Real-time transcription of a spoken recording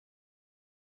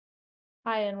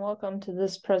Hi, and welcome to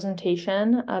this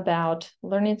presentation about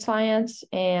learning science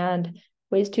and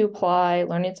ways to apply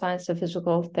learning science to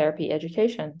physical therapy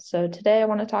education. So today I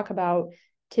want to talk about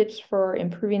tips for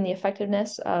improving the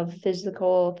effectiveness of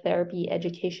physical therapy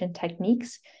education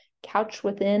techniques couched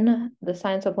within the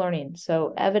science of learning.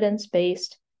 So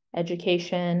evidence-based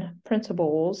education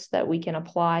principles that we can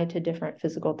apply to different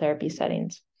physical therapy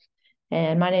settings.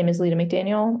 And my name is Lita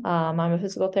McDaniel. I'm a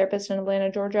physical therapist in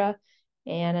Atlanta, Georgia,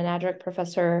 and an adjunct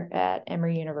professor at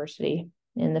Emory University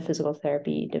in the physical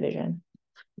therapy division.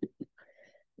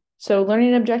 So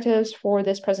learning objectives for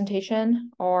this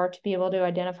presentation are to be able to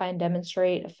identify and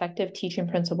demonstrate effective teaching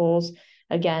principles,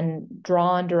 again,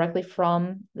 drawn directly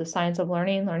from the science of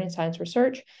learning science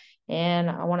research. And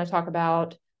I want to talk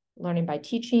about learning by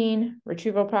teaching,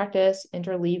 retrieval practice,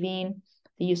 interleaving,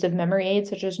 the use of memory aids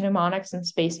such as mnemonics and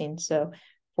spacing. So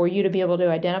for you to be able to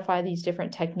identify these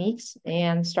different techniques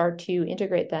and start to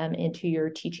integrate them into your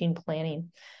teaching planning.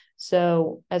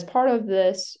 So as part of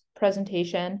this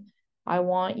presentation, I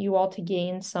want you all to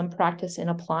gain some practice in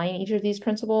applying each of these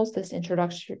principles. This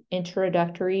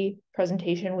introductory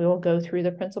presentation, we will go through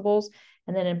the principles.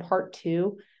 And then in part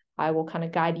two, I will kind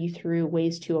of guide you through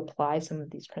ways to apply some of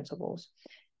these principles.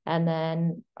 And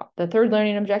then the third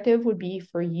learning objective would be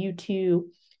for you to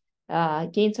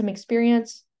gain some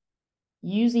experience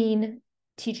using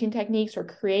teaching techniques or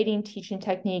creating teaching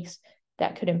techniques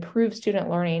that could improve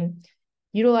student learning,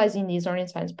 utilizing these learning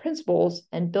science principles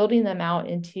and building them out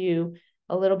into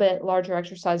a little bit larger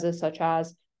exercises such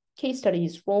as case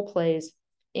studies, role plays,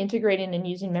 integrating and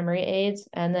using memory aids,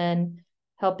 and then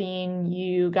guiding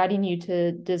you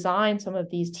to design some of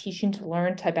these teaching to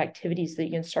learn type activities that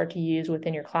you can start to use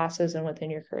within your classes and within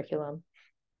your curriculum.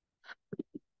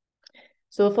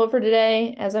 So the flow for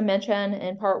today, as I mentioned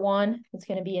in part one, it's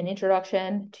going to be an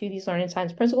introduction to these learning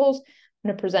science principles. I'm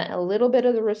going to present a little bit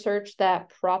of the research that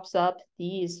props up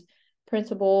these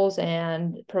principles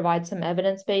and provide some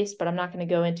evidence base, but I'm not going to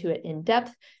go into it in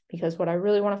depth because what I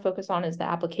really want to focus on is the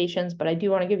applications, but I do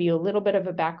want to give you a little bit of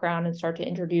a background and start to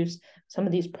introduce some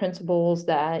of these principles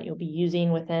that you'll be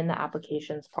using within the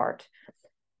applications part.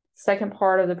 Second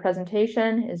part of the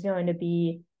presentation is going to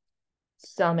be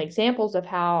some examples of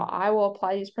how I will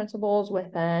apply these principles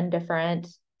within different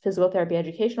physical therapy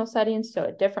educational settings. So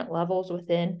at different levels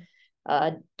within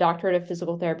a doctorate of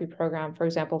physical therapy program, for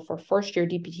example, for first year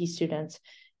DPT students,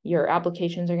 your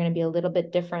applications are going to be a little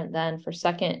bit different than for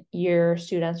second year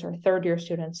students or third year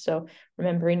students. So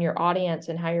remembering your audience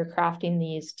and how you're crafting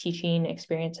these teaching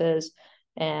experiences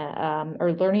and,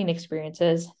 or learning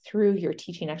experiences through your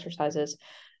teaching exercises.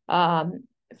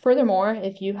 Furthermore,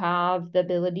 if you have the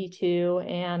ability to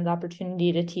and the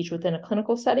opportunity to teach within a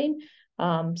clinical setting,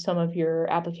 some of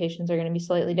your applications are going to be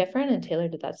slightly different and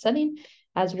tailored to that setting,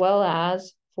 as well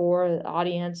as for the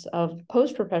audience of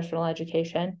post-professional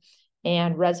education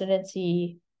and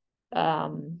residency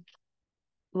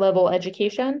level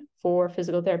education for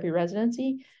physical therapy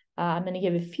residency. I'm going to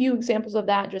give a few examples of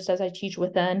that just as I teach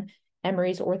within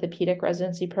Emory's orthopedic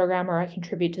residency program, or I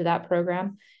contribute to that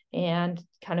program, and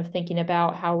kind of thinking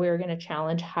about how we're going to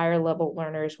challenge higher level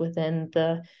learners within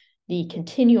the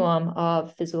continuum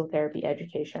of physical therapy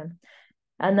education.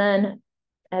 And then,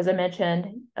 as I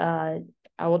mentioned, I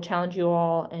will challenge you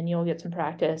all and you'll get some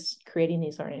practice creating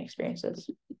these learning experiences.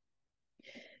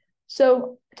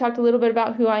 So I talked a little bit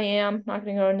about who I am. I'm not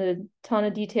going to go into a ton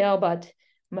of detail, but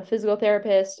I'm a physical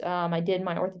therapist. I did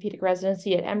my orthopedic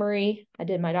residency at Emory. I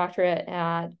did my doctorate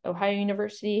at Ohio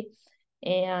University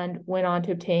and went on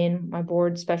to obtain my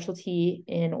board specialty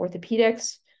in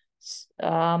orthopedics.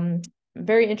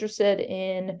 Very interested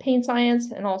in pain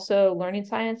science and also learning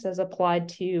science as applied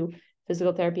to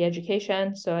physical therapy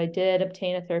education. So I did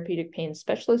obtain a therapeutic pain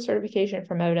specialist certification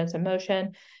from Evidence in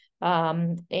Motion,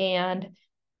 and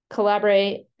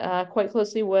collaborate quite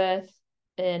closely with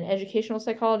an educational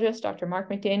psychologist, Dr.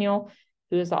 Mark McDaniel,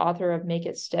 who is the author of Make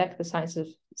It Stick, The Science of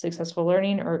Successful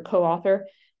Learning, or co-author,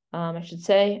 I should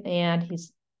say, and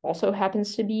he's also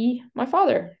happens to be my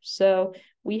father. So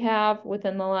we have,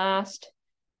 within the last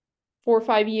 4 or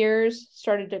 5 years,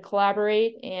 started to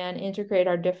collaborate and integrate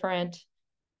our different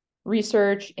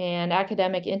research and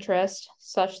academic interests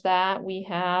such that we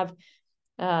have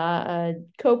a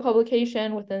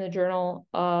co-publication within the Journal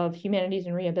of Humanities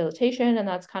and Rehabilitation, and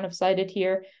that's kind of cited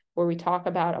here, where we talk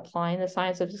about applying the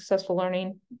science of successful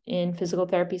learning in physical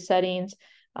therapy settings.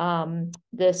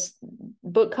 This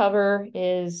book cover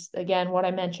is, again, what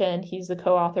I mentioned. He's the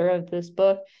co-author of this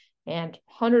book and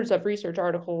hundreds of research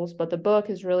articles, but the book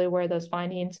is really where those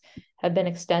findings have been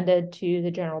extended to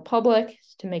the general public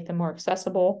to make them more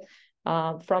accessible.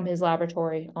 from his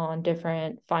laboratory on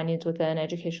different findings within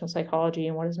educational psychology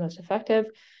and what is most effective.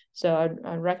 So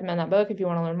I'd recommend that book if you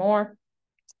want to learn more.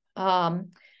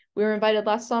 We were invited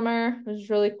last summer. It was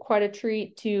really quite a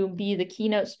treat to be the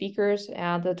keynote speakers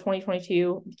at the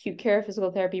 2022 Acute Care Physical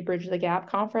Therapy Bridge the Gap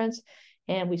conference.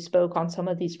 And we spoke on some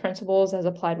of these principles as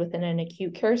applied within an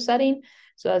acute care setting.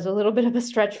 So that's a little bit of a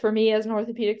stretch for me as an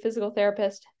orthopedic physical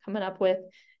therapist coming up with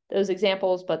those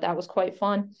examples, but that was quite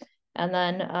fun. And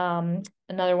then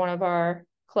another one of our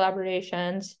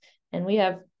collaborations, and we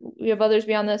have others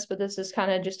beyond this, but this is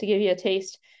kind of just to give you a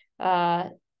taste,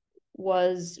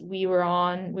 was we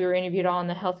were interviewed on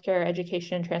the Healthcare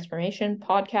Education and Transformation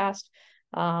podcast.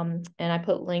 And I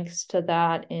put links to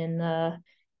that in the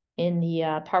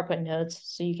PowerPoint notes,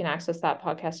 so you can access that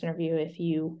podcast interview if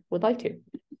you would like to.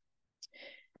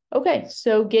 Okay,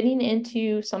 so getting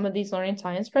into some of these learning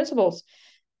science principles.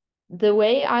 The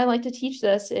way I like to teach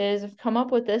this is I've come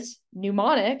up with this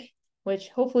mnemonic, which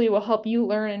hopefully will help you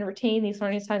learn and retain these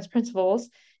learning science principles.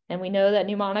 And we know that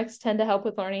mnemonics tend to help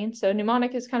with learning. So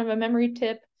mnemonic is kind of a memory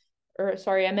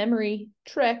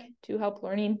trick to help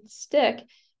learning stick.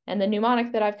 And the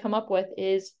mnemonic that I've come up with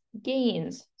is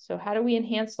gains. So how do we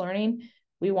enhance learning?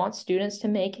 We want students to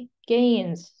make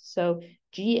gains. So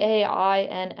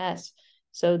GAINS.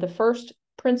 So the first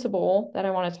principle that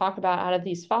I want to talk about out of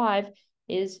these 5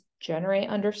 is generate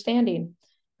understanding.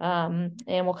 And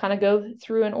we'll kind of go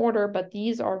through in order, but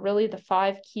these are really the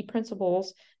 5 key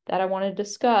principles that I want to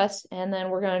discuss, and then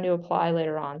we're going to apply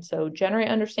later on. So generate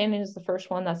understanding is the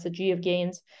first one. That's the G of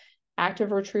gains.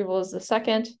 Active retrieval is the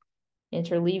second.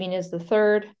 Interleaving is the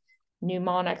third.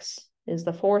 Mnemonics is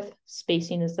the fourth.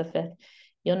 Spacing is the fifth.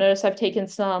 You'll notice I've taken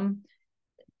some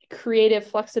creative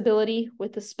flexibility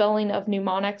with the spelling of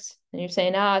mnemonics. And you're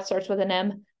saying, it starts with an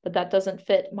M, but that doesn't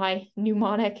fit my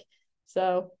mnemonic.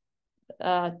 So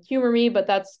humor me, but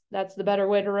that's the better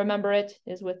way to remember it,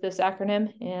 is with this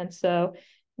acronym. And so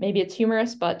maybe it's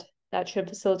humorous, but that should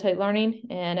facilitate learning,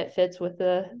 and it fits with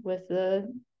the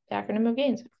acronym of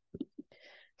gains.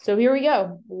 So here we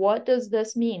go. What does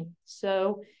this mean?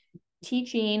 So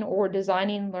teaching or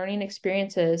designing learning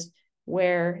experiences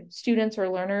where students or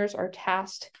learners are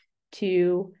tasked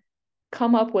to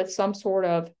come up with some sort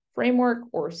of framework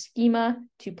or schema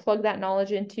to plug that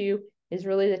knowledge into is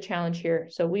really the challenge here.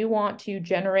 So we want to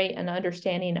generate an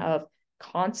understanding of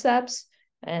concepts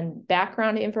and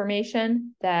background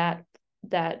information that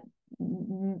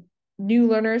new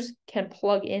learners can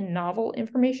plug in novel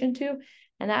information to.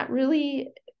 And that really,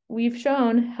 we've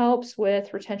shown, helps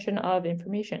with retention of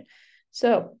information.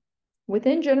 So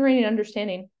within generating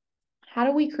understanding, how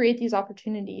do we create these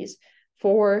opportunities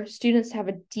for students to have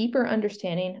a deeper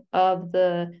understanding of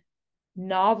the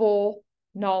novel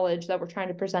knowledge that we're trying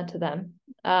to present to them?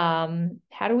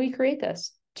 How do we create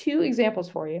this? 2 examples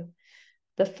for you.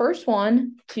 The first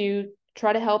one, to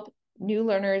try to help new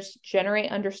learners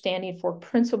generate understanding for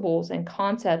principles and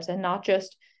concepts and not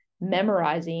just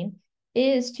memorizing,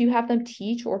 is to have them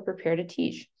teach or prepare to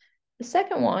teach. The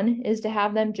second one is to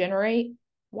have them generate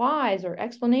whys or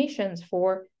explanations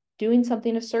for doing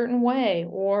something a certain way,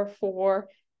 or for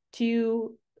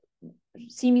 2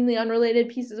 seemingly unrelated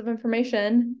pieces of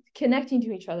information connecting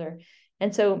to each other.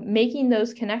 And so making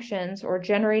those connections or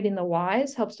generating the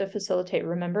whys helps to facilitate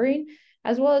remembering,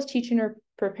 as well as teaching or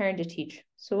preparing to teach.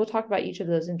 So we'll talk about each of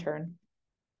those in turn.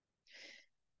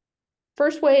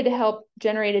 First way to help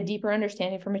generate a deeper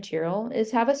understanding for material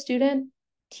is have a student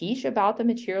teach about the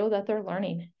material that they're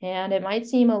learning. And it might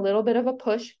seem a little bit of a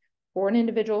push for an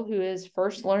individual who is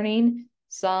first learning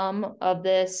some of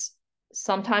this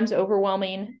sometimes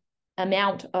overwhelming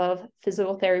amount of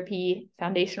physical therapy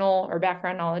foundational or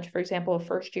background knowledge. For example, a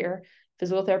first-year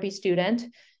physical therapy student,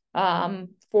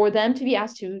 for them to be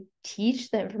asked to teach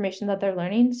the information that they're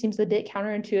learning seems a bit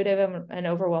counterintuitive and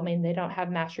overwhelming. They don't have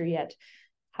mastery yet.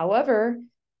 However,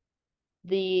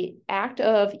 the act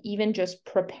of even just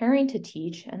preparing to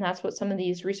teach, and that's what some of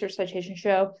these research citations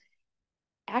show,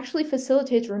 actually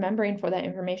facilitates remembering for that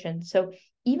information. So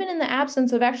even in the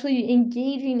absence of actually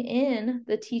engaging in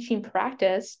the teaching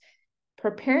practice,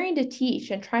 preparing to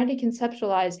teach and trying to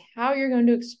conceptualize how you're going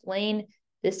to explain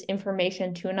this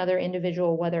information to another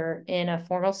individual, whether in a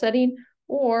formal setting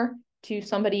or to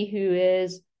somebody who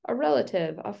is a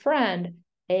relative, a friend,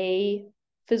 a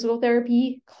physical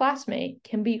therapy classmate,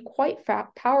 can be quite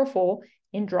powerful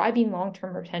in driving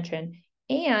long-term retention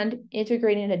and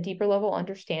integrating a deeper level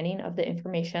understanding of the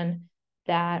information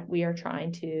that we are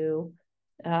trying to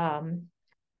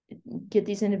get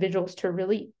these individuals to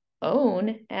really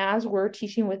own as we're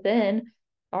teaching within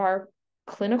our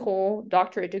clinical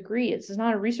doctorate degree. This is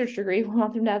not a research degree. We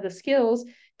want them to have the skills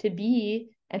to be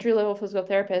entry-level physical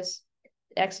therapists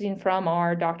exiting from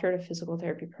our doctorate of physical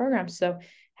therapy program. So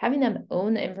having them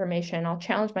own the information, I'll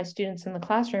challenge my students in the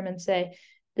classroom and say,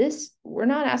 we're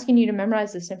not asking you to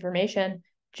memorize this information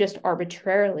just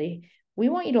arbitrarily. We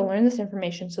want you to learn this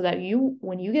information so that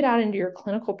when you get out into your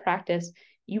clinical practice,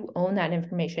 you own that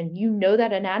information. You know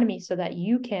that anatomy so that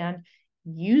you can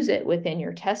use it within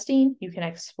your testing. You can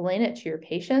explain it to your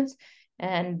patients.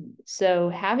 And so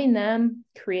having them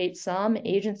create some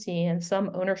agency and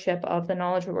some ownership of the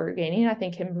knowledge that we're gaining, I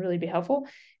think can really be helpful.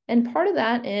 And part of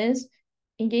that is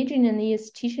engaging in these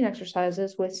teaching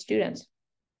exercises with students.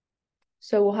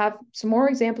 So we'll have some more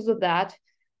examples of that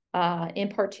in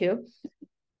part 2.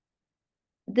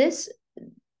 This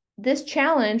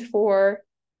challenge for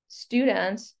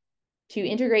students to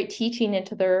integrate teaching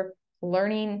into their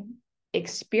learning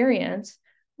experience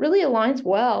really aligns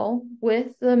well with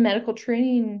the medical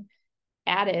training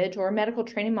adage or medical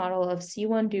training model of see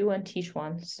one, do one, teach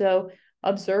one. So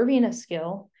observing a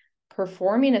skill,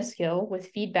 performing a skill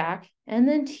with feedback, and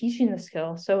then teaching the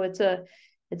skill. So it's a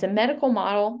medical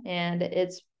model, and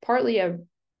it's partly a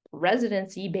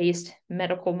residency-based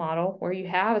medical model where you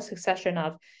have a succession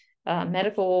of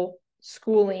medical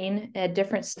schooling at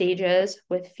different stages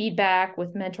with feedback,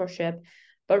 with mentorship.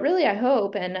 But really, I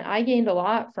hope, and I gained a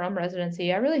lot from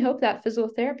residency, I really hope that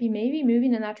physical therapy may be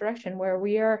moving in that direction where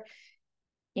we are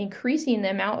increasing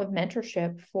the amount of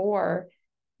mentorship for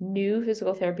new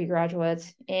physical therapy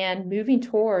graduates and moving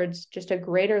towards just a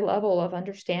greater level of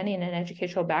understanding and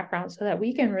educational background so that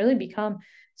we can really become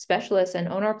specialists and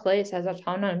own our place as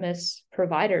autonomous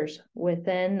providers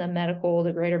within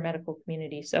the greater medical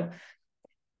community. So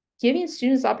giving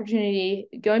students opportunity,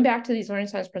 going back to these learning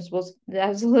science principles, that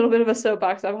was a little bit of a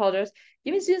soapbox, I apologize.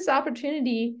 Giving students the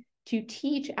opportunity to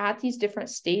teach at these different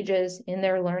stages in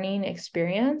their learning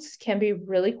experience can be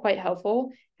really quite helpful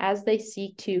as they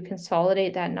seek to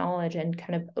consolidate that knowledge and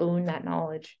kind of own that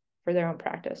knowledge for their own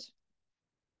practice.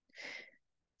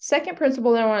 Second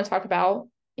principle that I want to talk about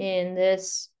in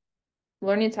this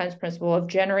learning science principle of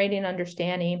generating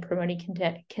understanding, promoting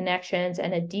connections,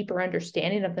 and a deeper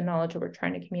understanding of the knowledge that we're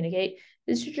trying to communicate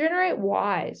is to generate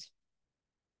whys.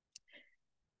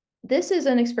 This is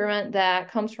an experiment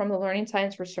that comes from the learning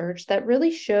science research that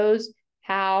really shows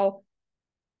how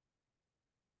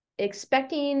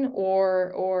expecting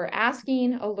or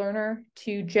asking a learner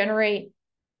to generate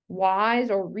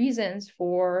whys or reasons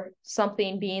for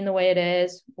something being the way it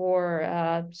is or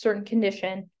a certain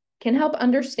condition can help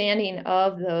understanding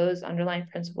of those underlying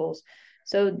principles.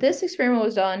 So this experiment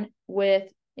was done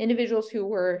with individuals who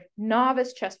were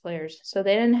novice chess players. So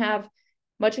they didn't have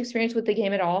much experience with the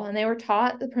game at all, and they were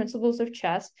taught the principles of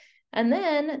chess. And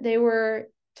then they were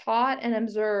taught and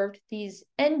observed these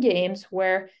end games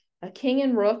where a king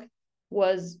and rook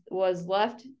was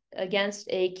left against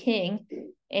a king,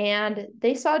 and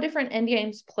they saw different end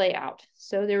games play out.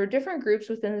 So there were different groups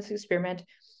within this experiment: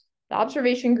 the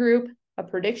observation group, a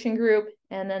prediction group,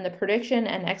 and then the prediction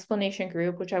and explanation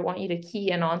group, which I want you to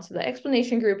key in on. So the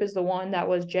explanation group is the one that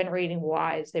was generating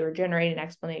whys. They were generating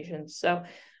explanations. So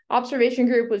observation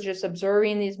group was just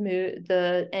observing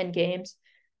the end games.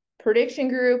 Prediction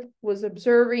group was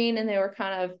observing, and they were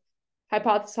kind of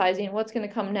hypothesizing what's going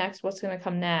to come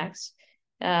next,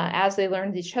 as they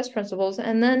learned these chess principles.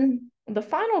 And then the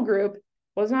final group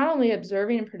was not only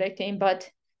observing and predicting, but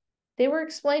they were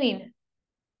explaining,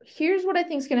 here's what I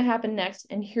think is going to happen next,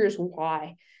 and here's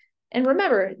why. And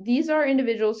remember, these are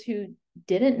individuals who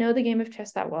didn't know the game of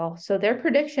chess that well. So their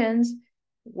predictions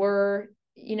were,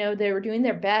 they were doing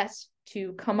their best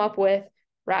to come up with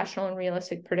rational and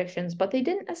realistic predictions, but they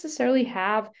didn't necessarily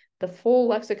have the full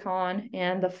lexicon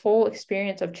and the full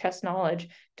experience of chess knowledge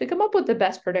to come up with the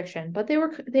best prediction. But they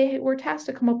were tasked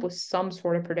to come up with some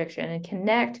sort of prediction and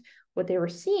connect what they were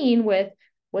seeing with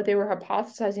what they were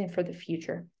hypothesizing for the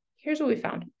future. Here's what we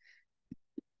found.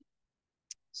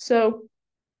 So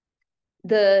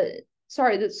the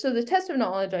test of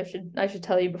knowledge, I should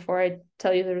tell you before I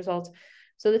tell you the results.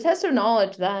 So the test of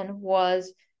knowledge then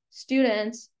was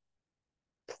students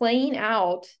playing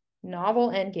out novel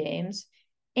endgames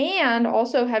and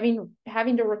also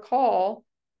having to recall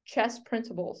chess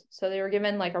principles. So they were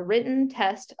given like a written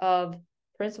test of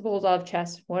principles of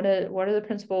chess. What are the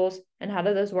principles and how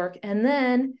do those work? And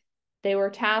then they were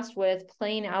tasked with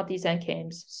playing out these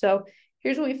endgames. So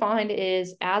here's what we find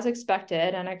is, as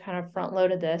expected, and I kind of front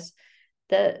loaded this,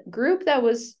 the group that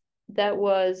was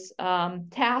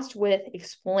tasked with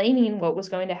explaining what was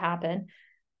going to happen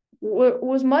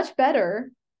was much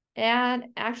better at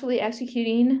actually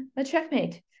executing a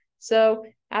checkmate. So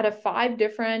out of 5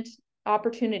 different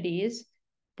opportunities,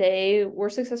 they were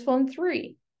successful in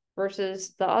 3.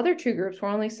 versus the other two groups were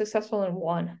only successful in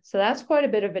one. So that's quite a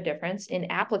bit of a difference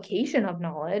in application of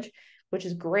knowledge, which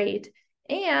is great.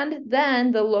 And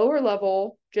then the lower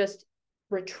level, just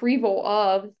retrieval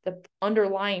of the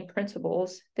underlying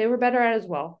principles, they were better at as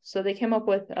well. So they came up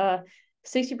with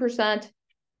 60%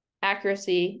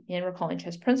 accuracy in recalling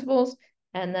chess principles.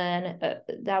 And then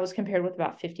that was compared with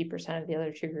about 50% of the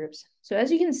other two groups. So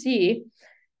as you can see,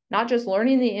 not just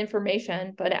learning the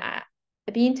information, but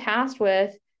being tasked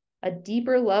with a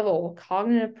deeper level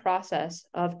cognitive process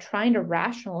of trying to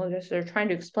rationalize or trying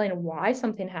to explain why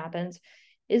something happens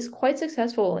is quite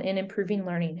successful in improving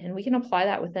learning. And we can apply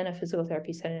that within a physical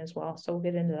therapy setting as well. So we'll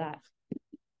get into that.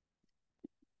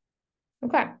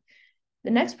 Okay.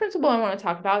 The next principle I want to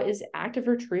talk about is active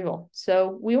retrieval.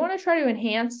 So we want to try to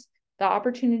enhance the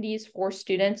opportunities for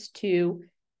students to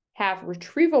have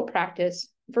retrieval practice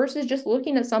versus just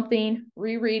looking at something,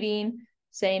 rereading,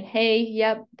 saying, hey,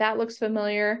 yep, that looks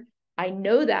familiar. I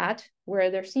know that, where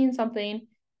they're seeing something,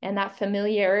 and that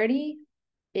familiarity,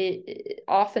 it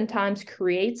oftentimes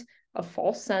creates a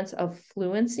false sense of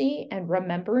fluency and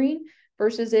remembering,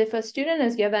 versus if a student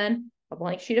is given a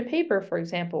blank sheet of paper, for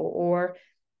example, or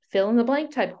fill in the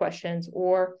blank type questions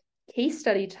or case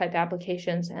study type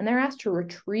applications, and they're asked to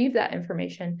retrieve that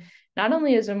information, not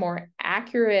only is a more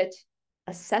accurate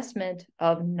assessment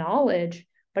of knowledge,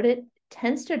 but it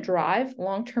tends to drive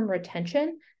long-term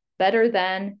retention better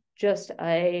than just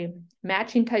a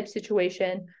matching type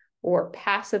situation or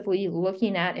passively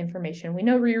looking at information. We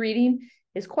know rereading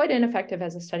is quite ineffective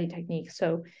as a study technique.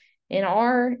 So in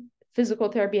our physical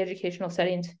therapy educational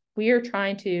settings, we are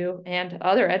trying to, and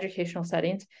other educational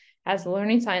settings, as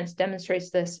learning science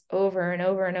demonstrates this over and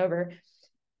over and over,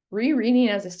 rereading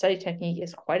as a study technique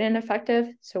is quite ineffective.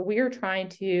 So we are trying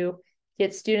to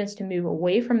get students to move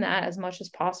away from that as much as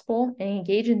possible and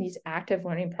engage in these active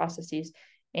learning processes.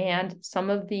 And some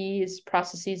of these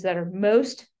processes that are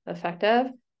most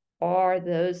effective are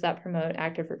those that promote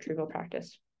active retrieval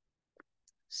practice.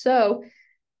 So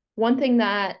one thing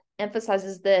that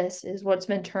emphasizes this is what's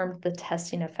been termed the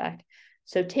testing effect.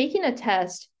 So taking a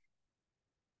test,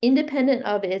 independent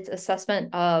of its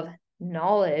assessment of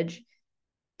knowledge,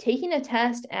 taking a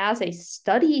test as a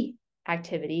study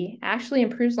activity actually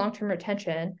improves long-term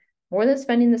retention more than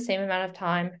spending the same amount of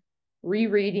time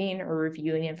rereading or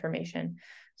reviewing information.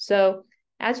 So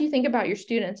as you think about your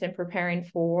students and preparing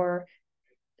for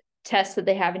tests that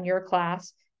they have in your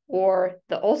class, or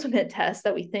the ultimate test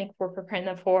that we think we're preparing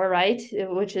them for, right,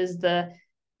 which is the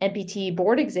NPTE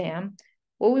board exam,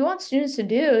 what we want students to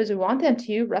do is we want them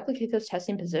to replicate those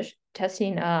testing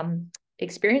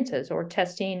experiences, or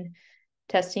testing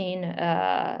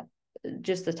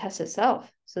just the test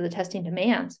itself. So the testing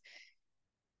demands.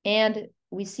 And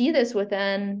we see this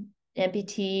within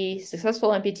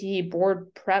successful NPTE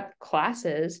board prep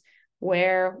classes,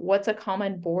 where what's a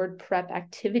common board prep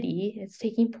activity? It's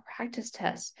taking practice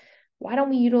tests. Why don't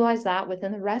we utilize that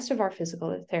within the rest of our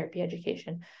physical therapy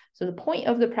education? So the point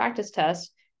of the practice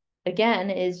test, again,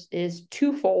 is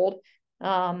twofold.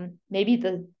 Maybe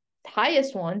the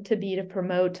highest one to be to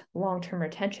promote long-term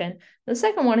retention. The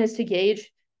second one is to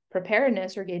gauge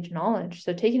preparedness or gauge knowledge.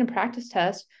 So taking a practice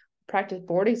test, practice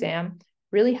board exam,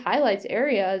 really highlights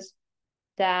areas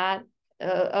that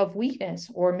of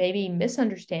weakness or maybe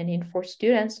misunderstanding for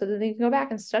students so that they can go back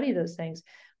and study those things.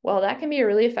 Well, that can be a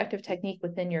really effective technique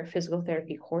within your physical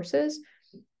therapy courses,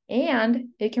 and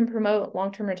it can promote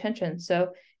long-term retention.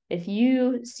 So if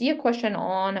you see a question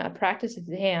on a practice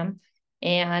exam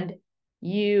and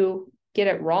you get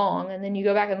it wrong, and then you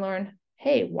go back and learn,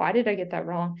 hey, why did I get that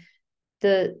wrong?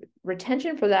 The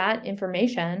retention for that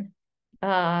information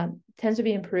tends to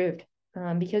be improved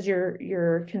because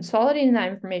you're consolidating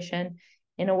that information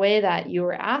in a way that you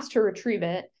were asked to retrieve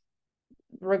it,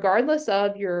 regardless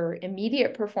of your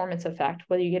immediate performance effect,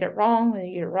 whether you get it wrong, whether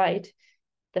you get it right.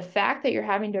 The fact that you're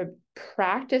having to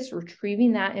practice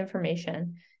retrieving that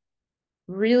information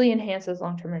really enhances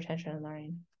long-term retention and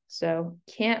learning. So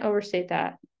can't overstate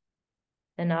that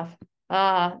enough.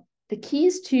 The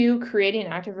keys to creating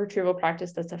active retrieval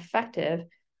practice that's effective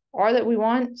are that we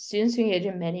want students to engage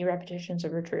in many repetitions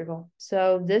of retrieval.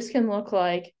 So this can look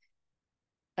like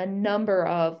a number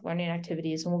of learning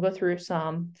activities, and we'll go through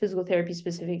some physical therapy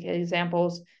specific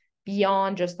examples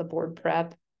beyond just the board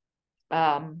prep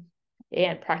and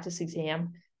practice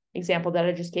exam example that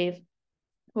I just gave.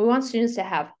 We want students to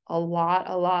have a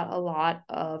lot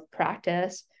of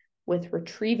practice with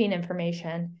retrieving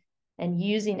information and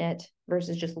using it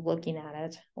versus just looking at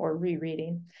it or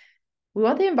rereading. We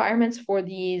want the environments for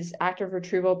these active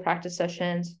retrieval practice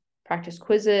sessions, practice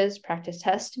quizzes, practice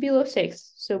tests to be low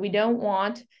stakes. So we don't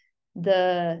want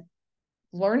the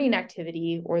learning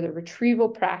activity or the retrieval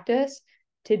practice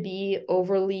to be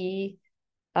overly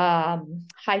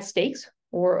high stakes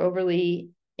or overly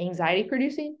anxiety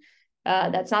producing.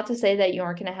 That's not to say that you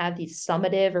aren't going to have these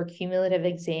summative or cumulative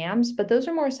exams, but those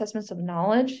are more assessments of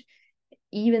knowledge,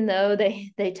 even though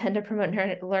they tend to promote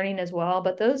learning as well.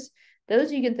 But those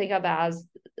you can think of as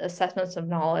assessments of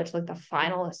knowledge, like the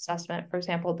final assessment, for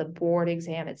example, the board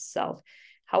exam itself.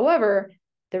 However,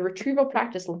 the retrieval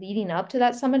practice leading up to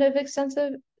that summative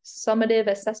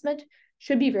assessment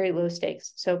should be very low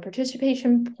stakes. So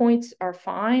participation points are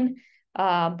fine,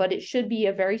 but it should be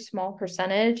a very small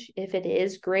percentage if it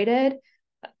is graded.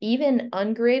 Even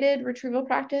ungraded retrieval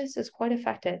practice is quite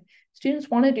effective. Students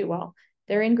want to do well.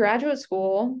 They're in graduate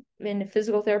school in a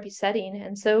physical therapy setting,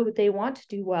 and so they want to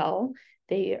do well.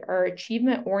 They are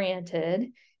achievement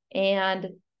oriented, and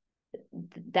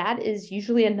that is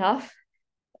usually enough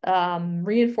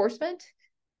reinforcement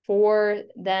for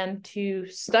them to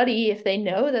study. If they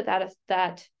know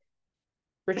that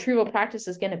retrieval practice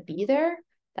is going to be there,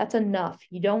 that's enough.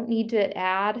 You don't need to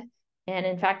add, and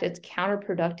in fact, it's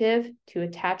counterproductive to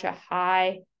attach a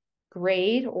high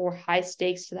grade or high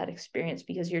stakes to that experience,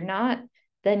 because you're not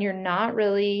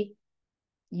really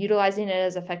utilizing it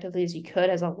as effectively as you could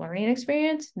as a learning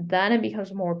experience. Then it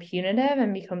becomes more punitive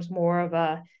and becomes more of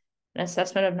an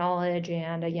assessment of knowledge.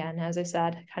 And again, as I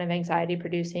said, kind of anxiety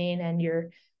producing, and you're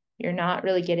not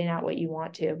really getting at what you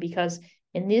want to, because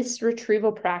in this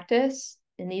retrieval practice,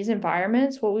 in these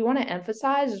environments, what we want to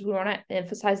emphasize is we want to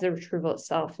emphasize the retrieval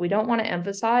itself. We don't want to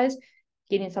emphasize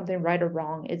getting something right or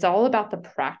wrong. It's all about the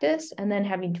practice and then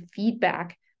having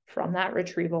feedback from that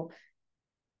retrieval.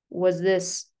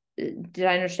 Did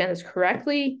I understand this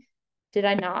correctly? Did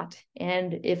I not?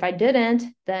 And if I didn't,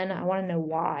 then I want to know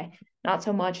why. Not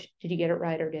so much, did you get it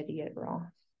right or did you get it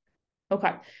wrong?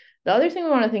 Okay. The other thing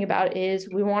we want to think about is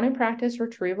we want to practice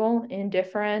retrieval in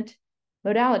different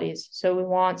modalities. So we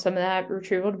want some of that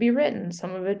retrieval to be written,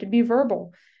 some of it to be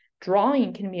verbal.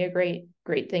 Drawing can be a great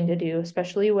thing to do,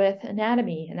 especially with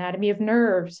anatomy of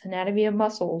nerves, anatomy of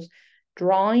muscles.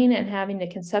 Drawing and having to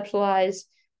conceptualize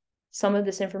some of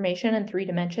this information in 3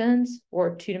 dimensions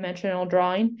or 2-dimensional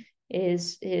drawing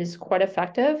is quite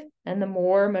effective. And the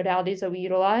more modalities that we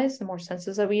utilize, the more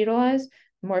senses that we utilize,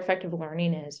 the more effective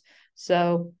learning is.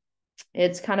 So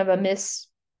it's kind of a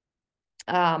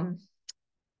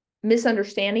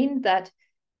misunderstanding that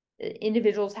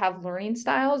individuals have learning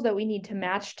styles that we need to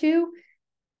match to.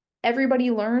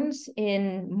 Everybody learns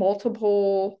in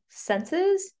multiple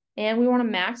senses, and we want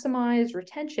to maximize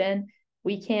retention.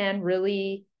 We can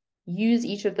really use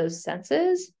each of those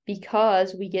senses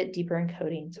because we get deeper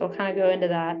encoding. So I'll kind of go into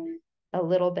that a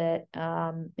little bit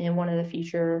in one of the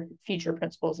future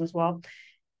principles as well.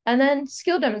 And then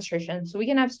skill demonstration. So we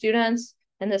can have students,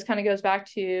 and this kind of goes back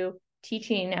to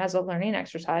teaching as a learning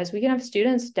exercise. We can have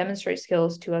students demonstrate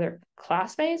skills to other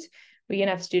classmates. We can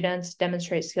have students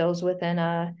demonstrate skills within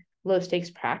a low stakes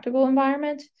practical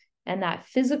environment. And that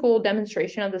physical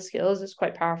demonstration of the skills is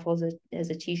quite powerful as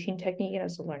a teaching technique and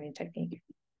as a learning technique.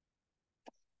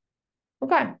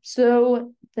 Okay,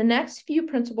 so the next few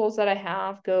principles that I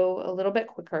have go a little bit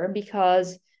quicker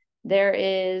because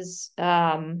there's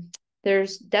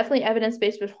definitely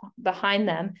evidence-based behind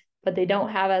them, but they don't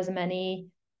have as many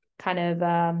kind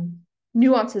of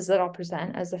nuances that I'll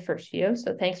present as the first few.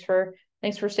 So thanks for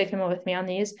sticking with me on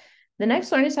these. The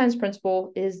next learning science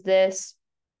principle is this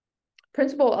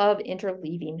principle of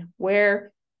interleaving,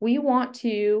 where we want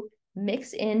to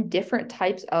mix in different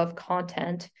types of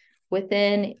content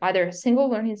within either a single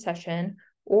learning session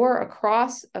or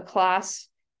across a class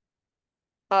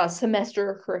semester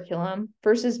or curriculum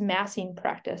versus massing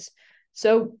practice.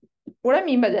 So what I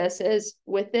mean by this is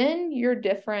within your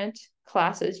different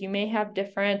classes, you may have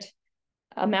different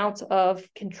amounts of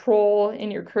control in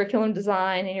your curriculum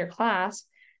design in your class.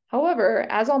 However,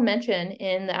 as I'll mention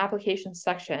in the application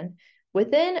section,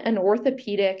 within an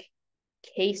orthopedic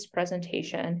case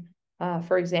presentation,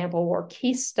 for example, or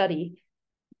case study,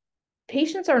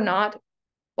 patients are not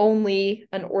only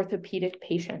an orthopedic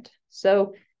patient.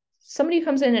 So somebody who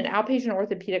comes in an outpatient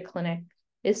orthopedic clinic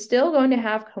is still going to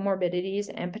have comorbidities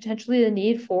and potentially the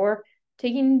need for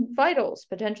taking vitals,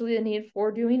 potentially the need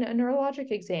for doing a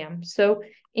neurologic exam. So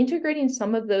integrating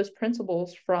some of those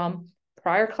principles from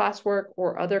prior classwork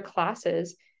or other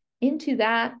classes into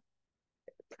that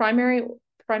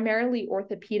primarily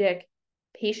orthopedic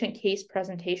patient case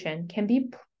presentation can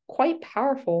be quite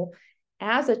powerful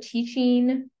as a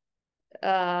teaching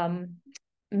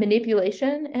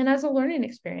manipulation and as a learning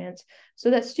experience, so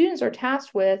that students are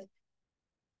tasked with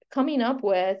coming up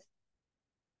with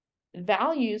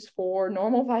values for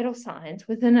normal vital signs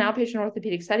within an outpatient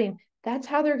orthopedic setting that's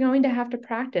how they're going to have to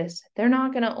practice. They're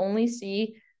not going to only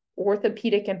see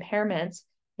orthopedic impairments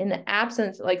in the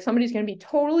absence, like somebody's going to be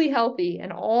totally healthy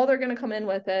and all they're going to come in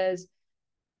with is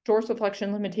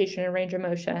dorsiflexion limitation and range of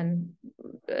motion,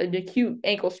 an acute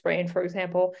ankle sprain, for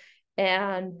example,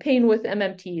 and pain with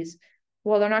MMTs.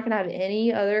 Well, they're not going to have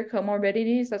any other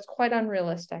comorbidities. That's quite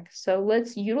unrealistic. So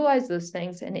let's utilize those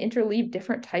things and interleave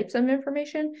different types of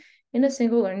information in a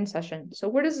single learning session. So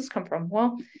where does this come from?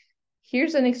 Well,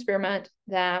 here's an experiment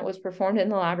that was performed in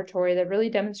the laboratory that really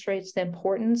demonstrates the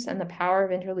importance and the power of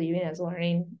interleaving as a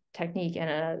learning technique and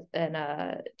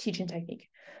a teaching technique.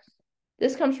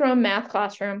 This comes from a math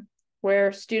classroom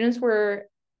where students were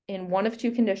in one of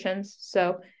two conditions.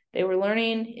 So they were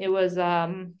learning, it was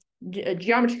a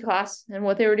geometry class, and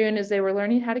what they were doing is they were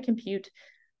learning how to compute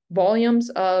volumes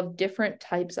of different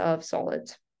types of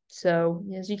solids. So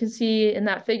as you can see in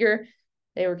that figure,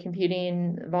 they were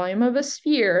computing the volume of a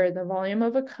sphere, the volume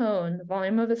of a cone, the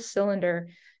volume of a cylinder,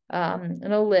 an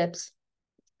ellipse.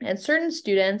 And certain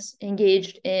students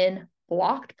engaged in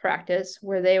blocked practice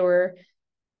where they were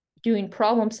doing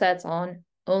problem sets on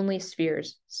only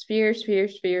spheres, sphere, sphere,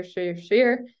 sphere, sphere,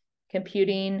 sphere,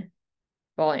 computing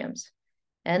volumes.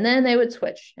 And then they would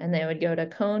switch and they would go to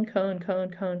cone, cone, cone,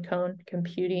 cone, cone,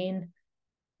 computing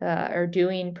or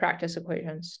doing practice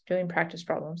equations, doing practice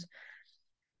problems.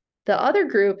 The other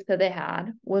group that they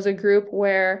had was a group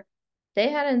where they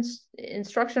had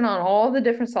instruction on all the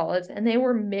different solids and they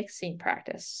were mixing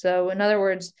practice. So in other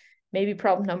words, maybe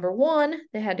problem number 1,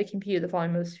 they had to compute the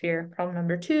volume of the sphere. Problem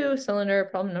number 2, cylinder.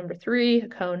 Problem number 3, a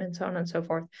cone, and so on and so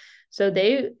forth. So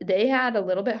they had a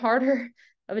little bit harder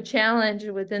of a challenge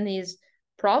within these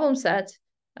problem sets,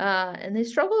 and they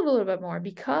struggled a little bit more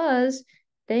because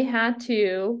they had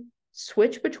to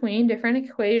switch between different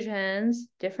equations,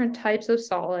 different types of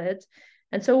solids.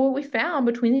 And so what we found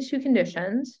between these two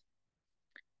conditions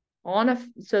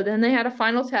so then they had a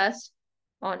final test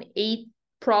on 8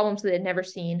 problems they had never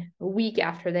seen a week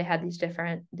after they had these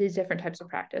different types of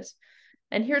practice.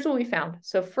 And here's what we found.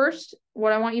 So first,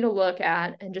 what I want you to look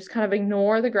at, and just kind of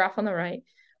ignore the graph on the right,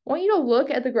 I want you to look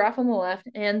at the graph on the left,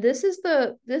 and this is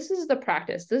the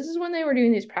practice. This is when they were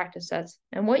doing these practice sets.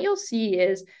 And what you'll see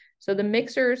is, so the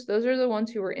mixers, those are the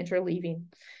ones who were interleaving.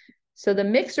 So the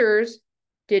mixers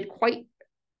did quite,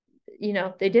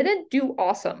 they didn't do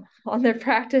awesome on their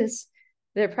practice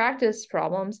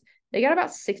problems. They got about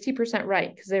 60%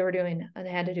 right because they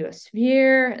had to do a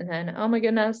sphere, and then, oh my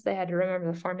goodness, they had to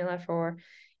remember the formula for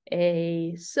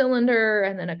a cylinder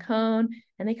and then a cone,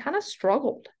 and they kind of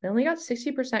struggled. They only got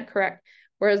 60% correct.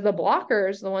 Whereas the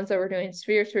blockers, the ones that were doing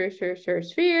sphere, sphere, sphere, sphere,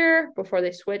 sphere, before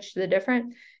they switched to the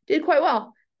different, did quite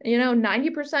well.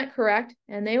 90% correct.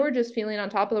 And they were just feeling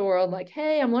on top of the world like,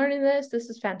 hey, I'm learning this. This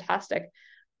is fantastic.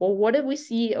 Well, what did we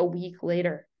see a week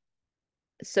later?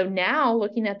 So now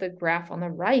looking at the graph on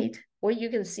the right, what you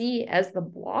can see as the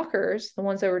blockers, the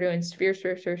ones that were doing sphere,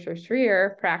 sphere, sphere, sphere,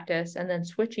 sphere practice and then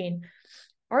switching,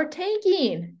 are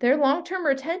tanking. Their long-term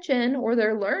retention or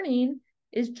their learning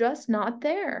is just not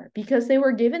there because they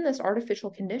were given this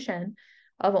artificial condition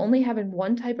of only having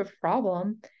one type of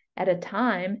problem at a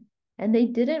time, and they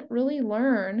didn't really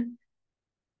learn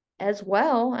as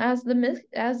well as the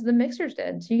mixers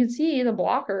did. So you can see the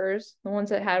blockers, the ones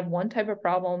that had one type of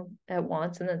problem at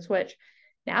once and then switch,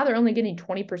 now they're only getting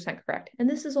 20% correct. And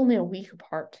this is only a week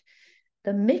apart.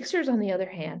 The mixers, on the other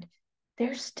hand,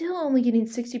 they're still only getting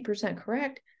 60%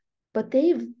 correct, but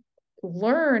they've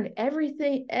learned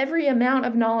everything, every amount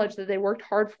of knowledge that they worked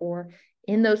hard for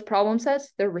in those problem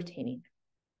sets, they're retaining.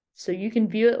 So you can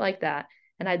view it like that.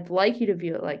 And I'd like you to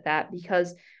view it like that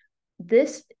because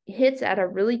this hits at a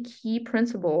really key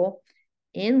principle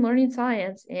in learning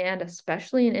science, and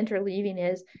especially in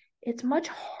interleaving, is it's much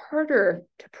harder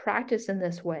to practice in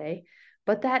this way,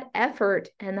 but that effort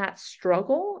and that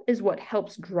struggle is what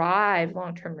helps drive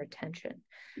long-term retention.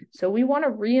 So we want to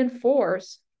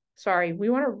reinforce the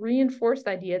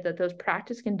idea that those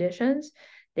practice conditions,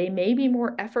 they may be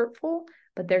more effortful,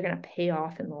 but they're going to pay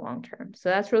off in the long term. So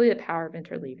that's really the power of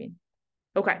interleaving.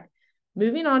 Okay,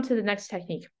 moving on to the next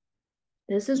technique.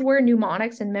 This is where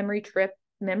mnemonics and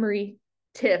memory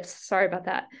tips,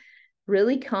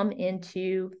 really come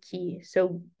into key.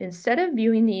 So instead of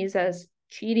viewing these as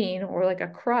cheating or like a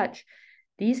crutch,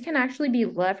 these can actually be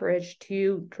leveraged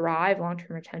to drive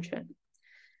long-term retention.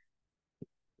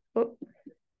 Oh.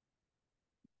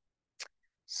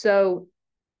 So,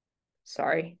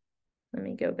 sorry, let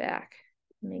me go back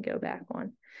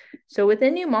one. So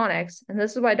within mnemonics, and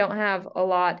this is why I don't have a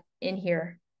lot in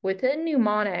here, within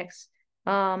mnemonics,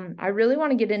 I really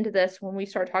want to get into this when we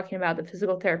start talking about the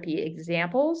physical therapy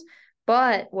examples,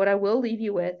 but what I will leave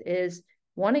you with is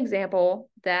one example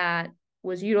that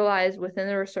was utilized within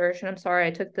the research, and I'm sorry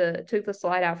I took the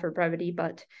slide out for brevity,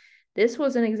 but this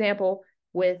was an example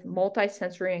with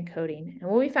multisensory encoding. And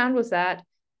what we found was that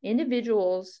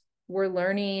individuals were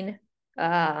learning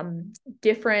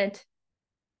different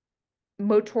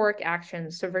motoric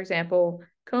actions. So for example,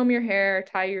 comb your hair,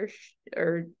 tie your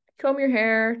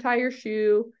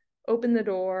shoe, open the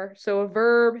door. So a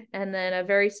verb and then a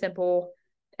very simple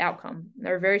outcome,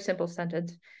 or a very simple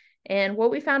sentence. And what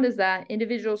we found is that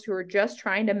individuals who are just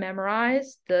trying to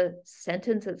memorize the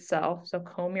sentence itself, so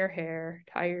comb your hair,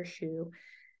 tie your shoe,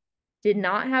 did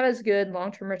not have as good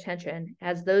long-term retention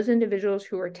as those individuals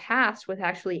who were tasked with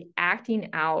actually acting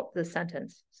out the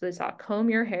sentence. So they saw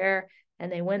comb your hair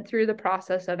and they went through the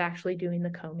process of actually doing the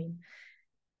combing.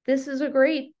 This is a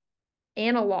great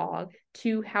analog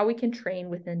to how we can train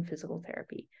within physical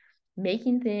therapy,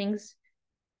 making things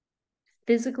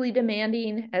physically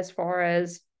demanding as far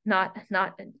as not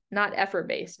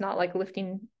effort-based, not like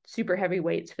lifting super heavy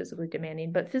weights physically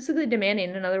demanding, but physically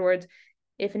demanding. In other words,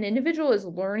 if an individual is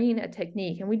learning a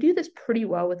technique, and we do this pretty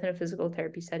well within a physical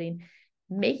therapy setting,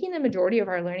 making the majority of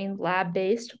our learning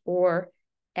lab-based or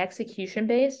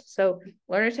execution-based. So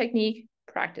learn a technique,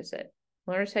 practice it.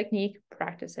 Learn a technique,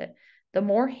 practice it. The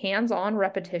more hands-on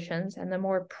repetitions and the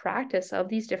more practice of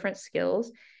these different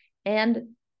skills, and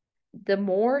the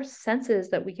more senses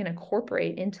that we can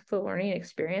incorporate into the learning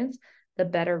experience, the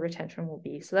better retention will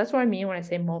be. So that's what I mean when I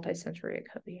say multisensory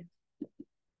encoding.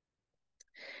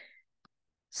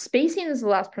 Spacing is the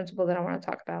last principle that I want to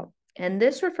talk about. And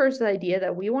this refers to the idea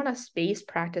that we want to space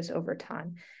practice over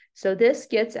time. So this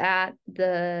gets at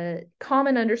the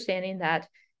common understanding that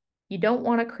you don't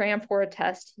want to cram for a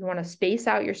test. You want to space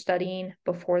out your studying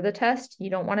before the test. You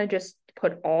don't want to just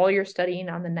put all your studying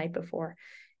on the night before.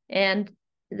 And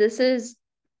this is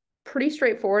pretty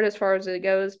straightforward as far as it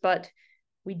goes, but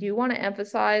we do want to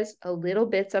emphasize a little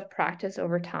bits of practice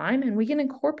over time, and we can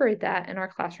incorporate that in our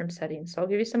classroom settings. So I'll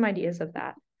give you some ideas of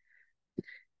that.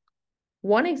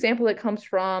 One example that comes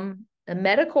from a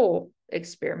medical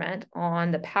experiment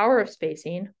on the power of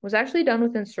spacing was actually done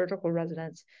within surgical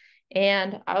residents.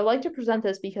 And I would like to present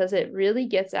this because it really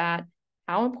gets at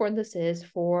how important this is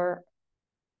for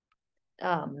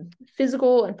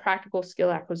physical and practical skill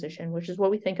acquisition, which is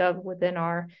what we think of within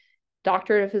our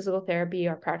doctorate of physical therapy,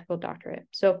 our practical doctorate.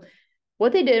 So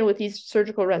what they did with these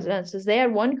surgical residents is they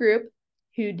had one group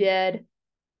who did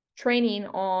training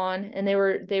on, and they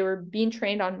were being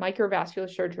trained on microvascular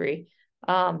surgery.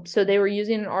 So they were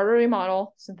using an artery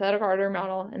model, synthetic artery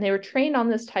model, and they were trained on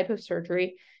this type of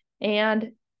surgery.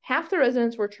 And half the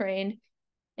residents were trained,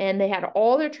 and they had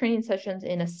all their training sessions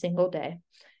in a single day.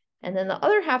 And then the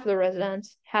other half of the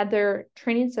residents had their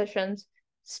training sessions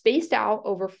spaced out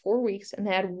over 4 weeks, and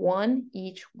they had one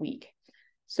each week.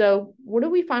 So what do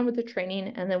we find with the training?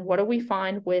 And then what do we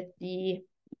find with the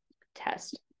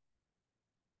test?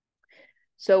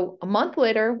 So a month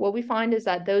later, what we find is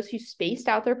that those who spaced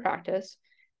out their practice,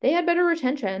 they had better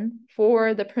retention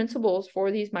for the principles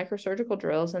for these microsurgical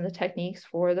drills and the techniques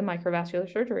for the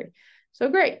microvascular surgery. So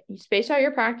great, you space out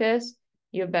your practice,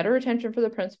 you have better retention for the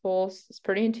principles. It's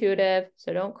pretty intuitive.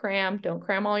 So don't cram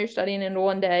all your studying into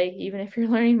one day, even if you're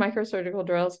learning microsurgical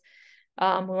drills. We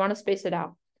want to space it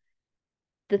out.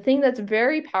 The thing that's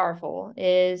very powerful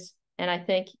is, and I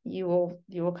think you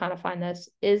will kind of find this,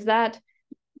 is that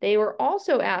they were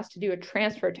also asked to do a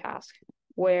transfer task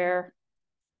where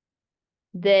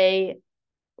they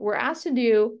were asked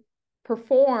to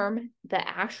perform an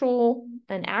actual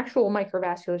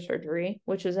microvascular surgery,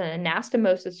 which is an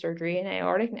anastomosis surgery, an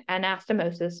aortic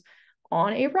anastomosis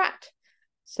on a rat.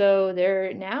 So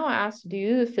they're now asked to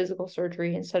do the physical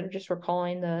surgery instead of just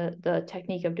recalling the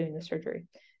technique of doing the surgery.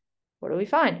 What do we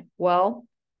find? Well,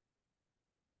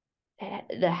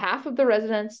 the half of the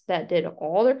residents that did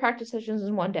all their practice sessions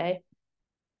in one day,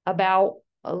 about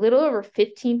a little over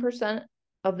 15%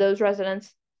 of those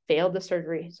residents failed the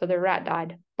surgery. So their rat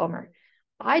died. Bummer.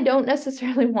 I don't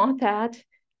necessarily want that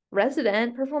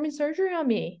resident performing surgery on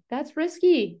me. That's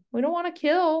risky. We don't want to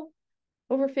kill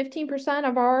over 15%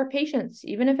 of our patients,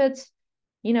 even if it's,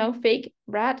 fake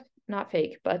rat, not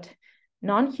fake, but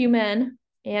non-human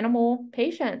animal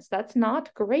patients. That's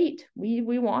not great. We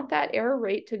want that error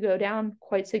rate to go down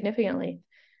quite significantly.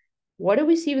 What do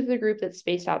we see with the group that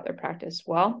spaced out their practice?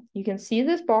 Well, you can see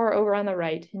this bar over on the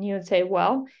right, and you would say,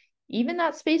 well, even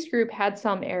that spaced group had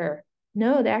some error.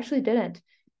 No, they actually didn't.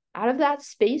 Out of that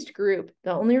spaced group,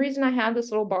 the only reason I have this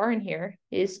little bar in here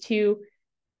is to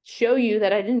show you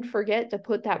that I didn't forget to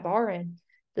put that bar in.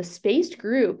 The spaced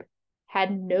group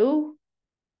had no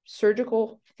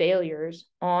surgical failures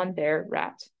on their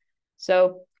rats.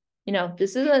 So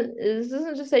this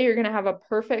isn't to say you're going to have a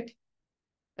perfect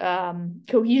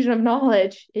cohesion of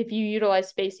knowledge if you utilize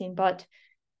spacing, but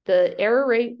the error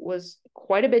rate was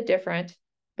quite a bit different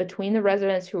between the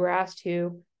residents who were asked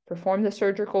to perform the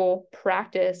surgical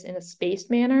practice in a spaced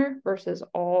manner versus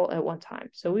all at one time.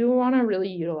 So we want to really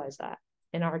utilize that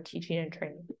in our teaching and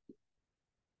training.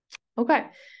 Okay,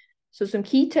 so some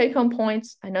key take-home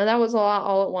points. I know that was a lot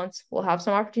all at once. We'll have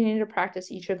some opportunity to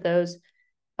practice each of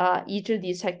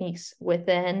these techniques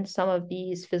within some of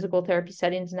these physical therapy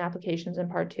settings and applications in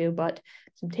part 2, but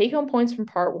some take-home points from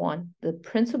part 1, the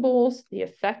principles, the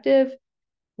effective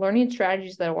learning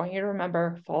strategies that I want you to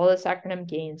remember, follow this acronym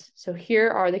GAINS. So here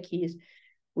are the keys.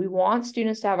 We want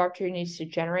students to have opportunities to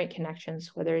generate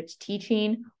connections, whether it's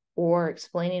teaching or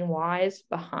explaining whys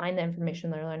behind the information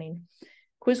they're learning.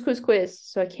 Quiz.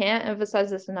 So I can't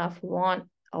emphasize this enough. We want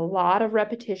a lot of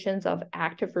repetitions of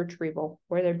active retrieval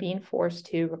where they're being forced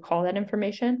to recall that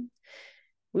information.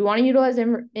 We want to utilize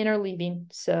interleaving.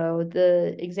 So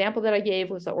the example that I gave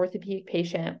was the orthopedic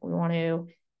patient. We want to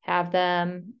have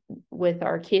them with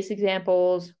our case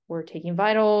examples. We're taking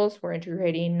vitals. We're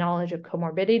integrating knowledge of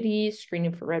comorbidities,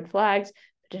 screening for red flags.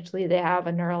 Potentially they have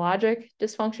a neurologic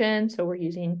dysfunction. So we're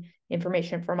using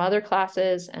information from other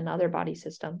classes and other body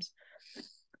systems.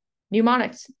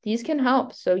 Mnemonics, these can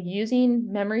help. So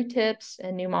using memory tips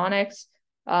and mnemonics,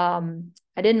 I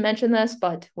didn't mention this,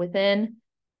 but within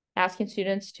asking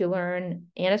students to learn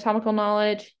anatomical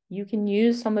knowledge, you can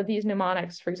use some of these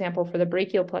mnemonics, for example, for the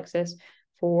brachial plexus,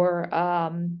 for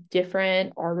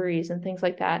different arteries and things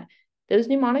like that. Those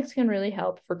mnemonics can really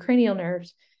help for cranial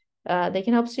nerves. They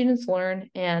can help students learn,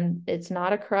 and it's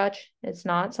not a crutch. It's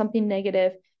not something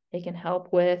negative. They can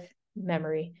help with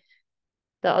memory.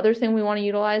 The other thing we want to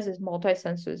utilize is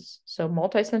multi-senses. So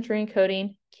multi-sensory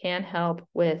encoding can help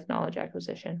with knowledge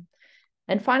acquisition.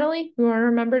 And finally, we want to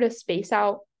remember to space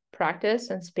out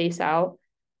practice and space out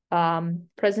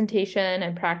presentation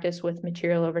and practice with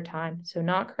material over time. So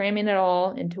not cramming it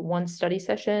all into one study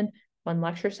session, one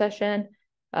lecture session,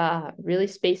 really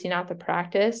spacing out the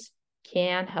practice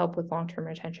can help with long-term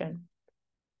retention.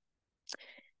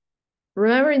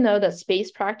 Remembering though that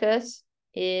spaced practice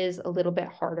is a little bit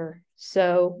harder.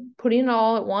 So putting it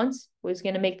all at once was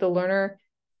going to make the learner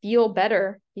feel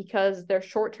better because their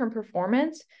short-term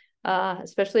performance,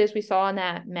 especially as we saw in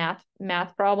that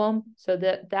math problem, so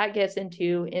that gets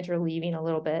into interleaving a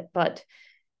little bit. But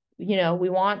we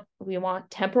want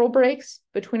temporal breaks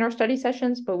between our study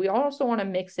sessions, but we also want to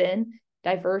mix in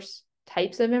diverse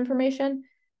types of information.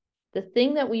 The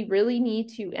thing that we really need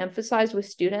to emphasize with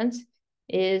students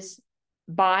is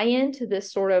buy into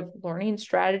this sort of learning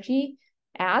strategy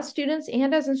as students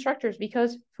and as instructors,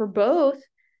 because for both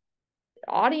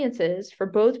audiences, for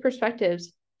both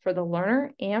perspectives, for the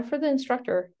learner and for the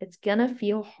instructor, it's going to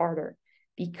feel harder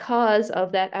because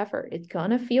of that effort. It's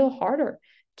going to feel harder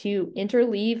to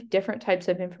interleave different types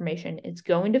of information. It's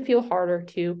going to feel harder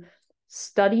to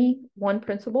study one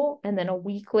principle and then a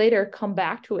week later come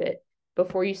back to it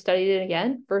before you studied it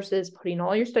again, versus putting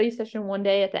all your study session one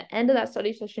day. At the end of that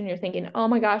study session, you're thinking, oh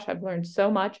my gosh, I've learned so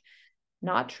much.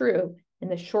 Not true. In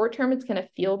the short term, it's going to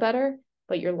feel better,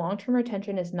 but your long-term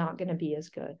retention is not going to be as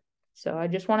good. So I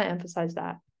just want to emphasize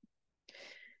that.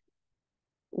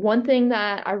 One thing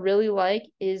that I really like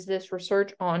is this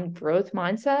research on growth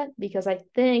mindset, because I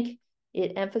think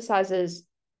it emphasizes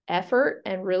effort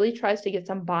and really tries to get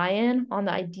some buy-in on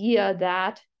the idea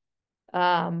that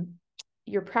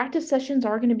your practice sessions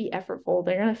are going to be effortful.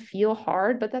 They're going to feel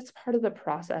hard, but that's part of the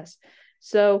process.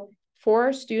 So for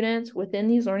our students within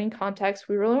these learning contexts,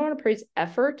 we really want to praise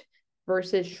effort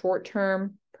versus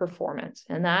short-term performance.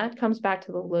 And that comes back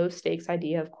to the low stakes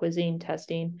idea of quizzing,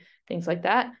 testing, things like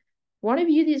that. We want to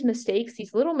view these mistakes,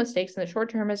 these little mistakes in the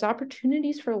short term, as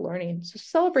opportunities for learning. So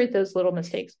celebrate those little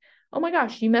mistakes. Oh my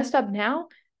gosh, you messed up now?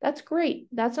 That's great.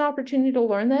 That's an opportunity to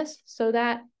learn this so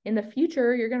that in the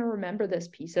future, you're going to remember this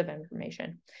piece of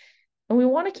information. And we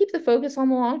want to keep the focus on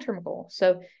the long-term goal.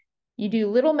 So you do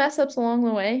little mess ups along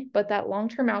the way, but that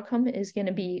long-term outcome is going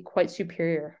to be quite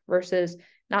superior versus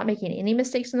not making any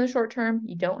mistakes in the short term.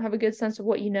 You don't have a good sense of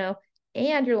what you know,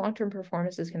 and your long-term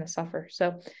performance is going to suffer.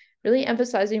 So really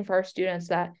emphasizing for our students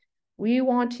that we're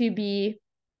not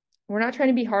trying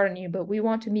to be hard on you, but we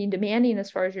want to be demanding as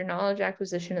far as your knowledge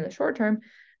acquisition in the short term,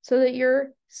 so that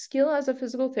your skill as a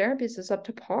physical therapist is up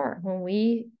to par when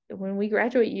we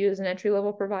graduate you as an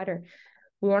entry-level provider.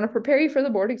 We want to prepare you for the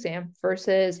board exam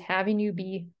versus having you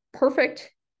be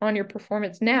perfect on your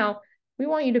performance now. We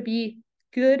want you to be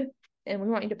good and we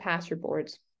want you to pass your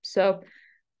boards. So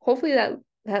hopefully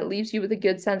that leaves you with a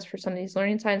good sense for some of these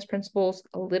learning science principles,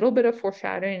 a little bit of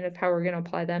foreshadowing of how we're going to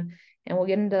apply them. and we'll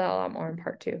get into that a lot more in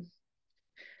part 2.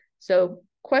 So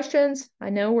questions, I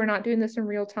know we're not doing this in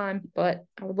real time, but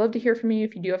I would love to hear from you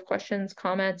if you do have questions,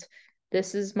 comments.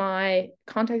 This is my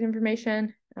contact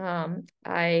information. I'm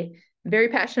very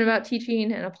passionate about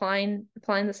teaching and applying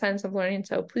the science of learning.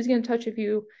 So please get in touch if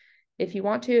you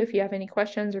want to, if you have any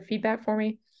questions or feedback for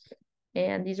me.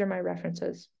 And these are my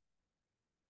references.